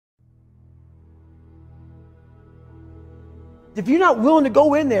If you're not willing to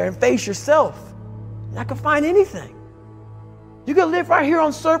go in there and face yourself, you're not gonna find anything. You can live right here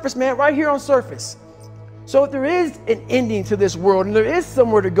on surface, man, right here on surface. So if there is an ending to this world and there is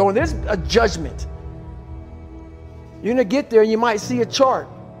somewhere to go and there's a judgment, you're gonna get there and you might see a chart.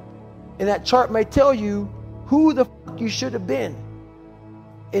 And that chart may tell you who the fuck you should have been.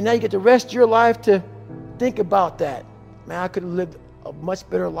 And now you get the rest of your life to think about that. Man, I could have lived a much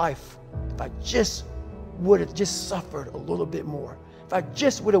better life if I just would have just suffered a little bit more. If I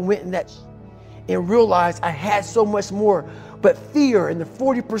just would have went in that and realized I had so much more. But fear and the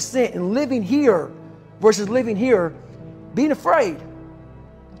 40% and living here versus living here, being afraid,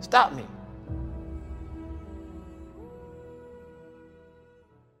 stop me.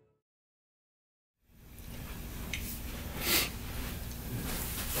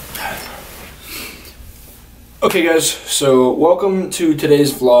 Okay guys, so welcome to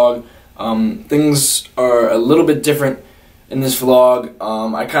today's vlog. Things are a little bit different in this vlog.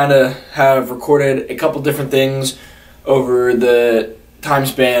 I kind of have recorded a couple different things over the time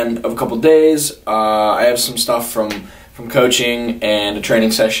span of a couple days. I have some stuff from coaching and a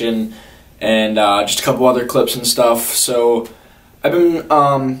training session, and just a couple other clips and stuff. So I've been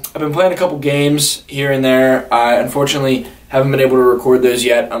playing a couple games here and there. I unfortunately haven't been able to record those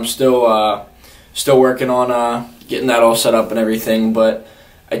yet. I'm still working on getting that all set up and everything, but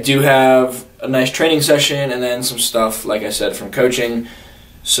I do have a nice training session and then some stuff, like I said, from coaching.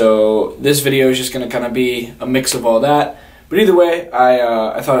 So this video is just going to kind of be a mix of all that. But either way,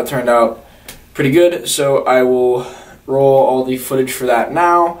 I thought it turned out pretty good, so I will roll all the footage for that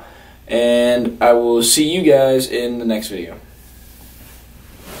now, and I will see you guys in the next video.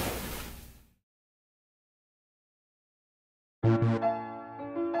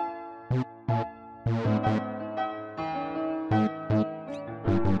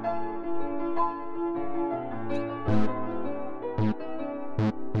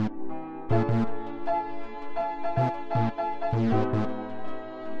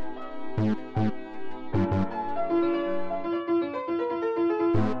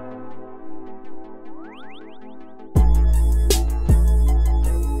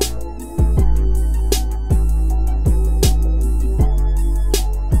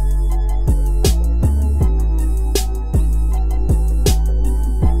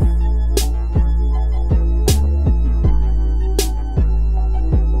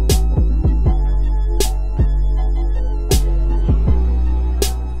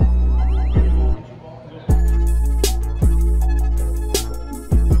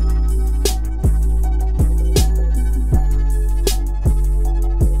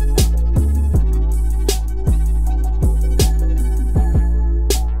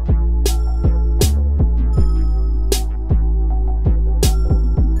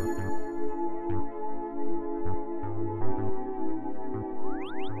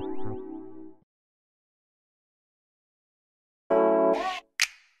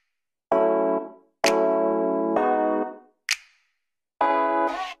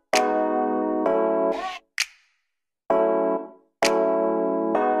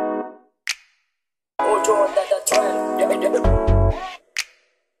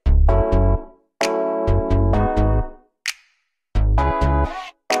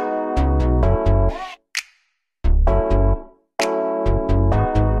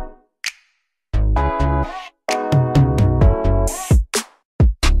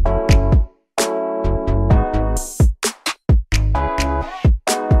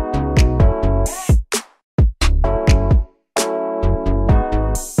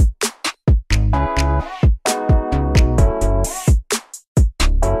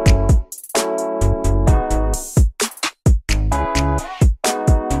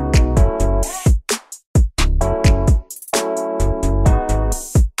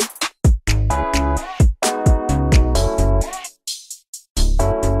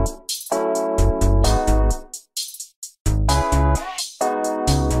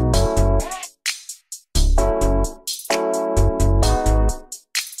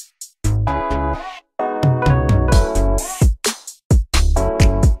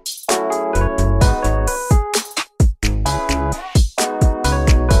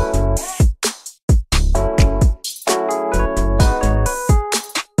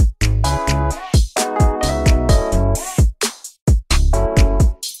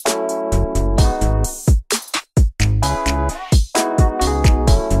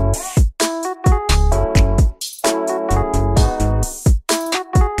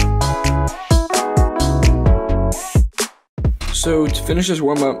 So to finish this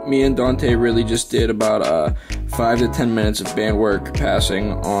warm-up, me and Dante really just did about 5 to 10 minutes of band work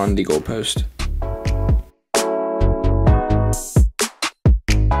passing on the goalpost.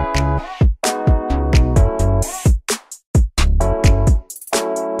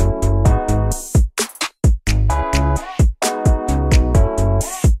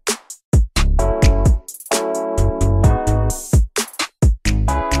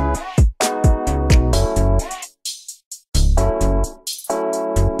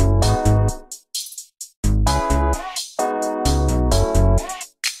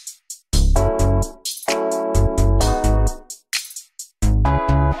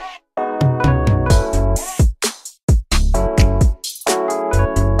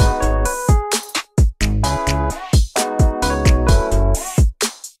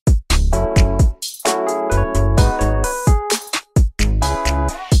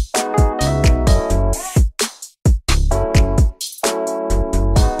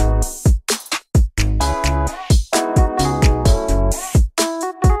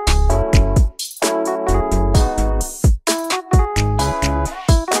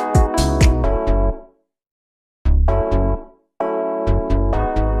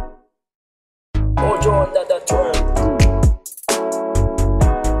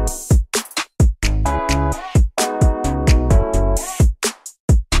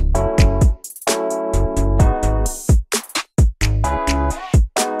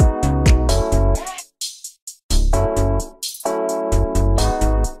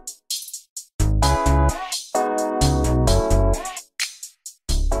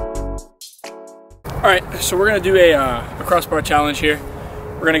 Alright, so we're going to do a crossbar challenge here.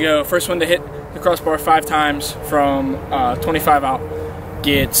 We're going to go, first one to hit the crossbar 5 times from 25 out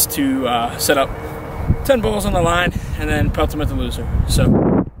gets to set up 10 balls on the line and then pelt them with the loser. So,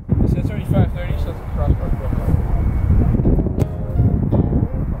 it's already 5:30, so it's a crossbar.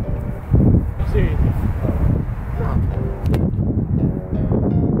 See.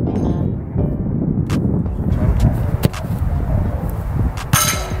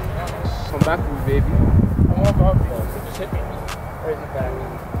 Come back to me, baby. I'm all about you. Just hit me. Right in the back.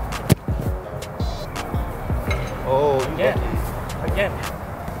 Oh, again. Again.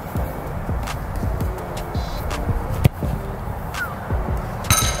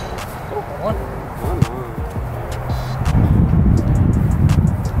 Oh, one.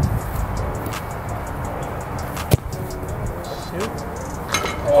 Two.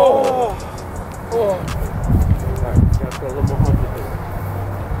 Oh. Oh. Alright, gotta put a little more hump with this.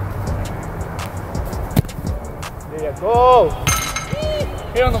 There you go.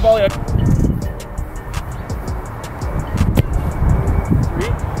 Hit on the ball, yeah.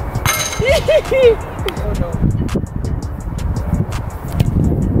 3. Oh no.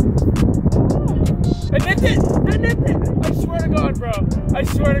 I nipped it! I nipped it! I swear to God, bro. I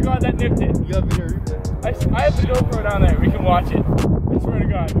swear to God that nipped it. You got video replay. I have the GoPro down there. We can watch it. I swear to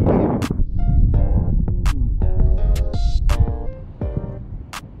God.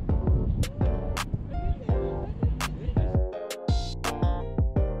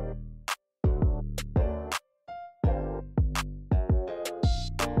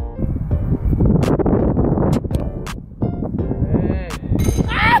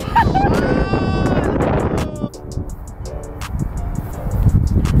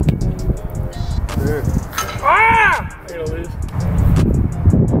 Ah! I'm gonna lose.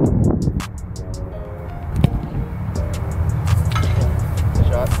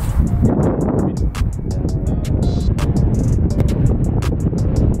 Shot.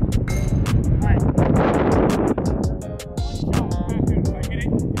 Alright. If I hit it,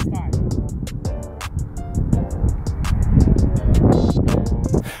 it's tied.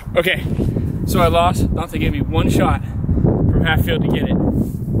 Okay, so I lost. Dante gave me 1 shot from half field to get it.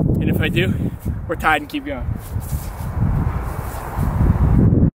 And if I do, we're tied and keep going.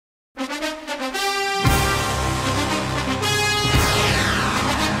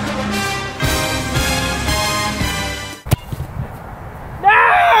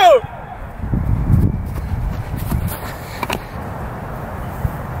 No!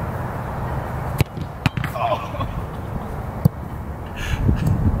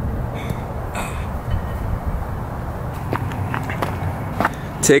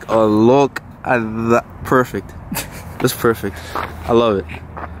 Take a look at that. Perfect. That's perfect. I love it.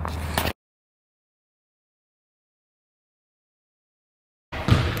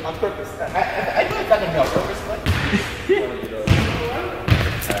 On purpose. I know it's not gonna be on purpose, but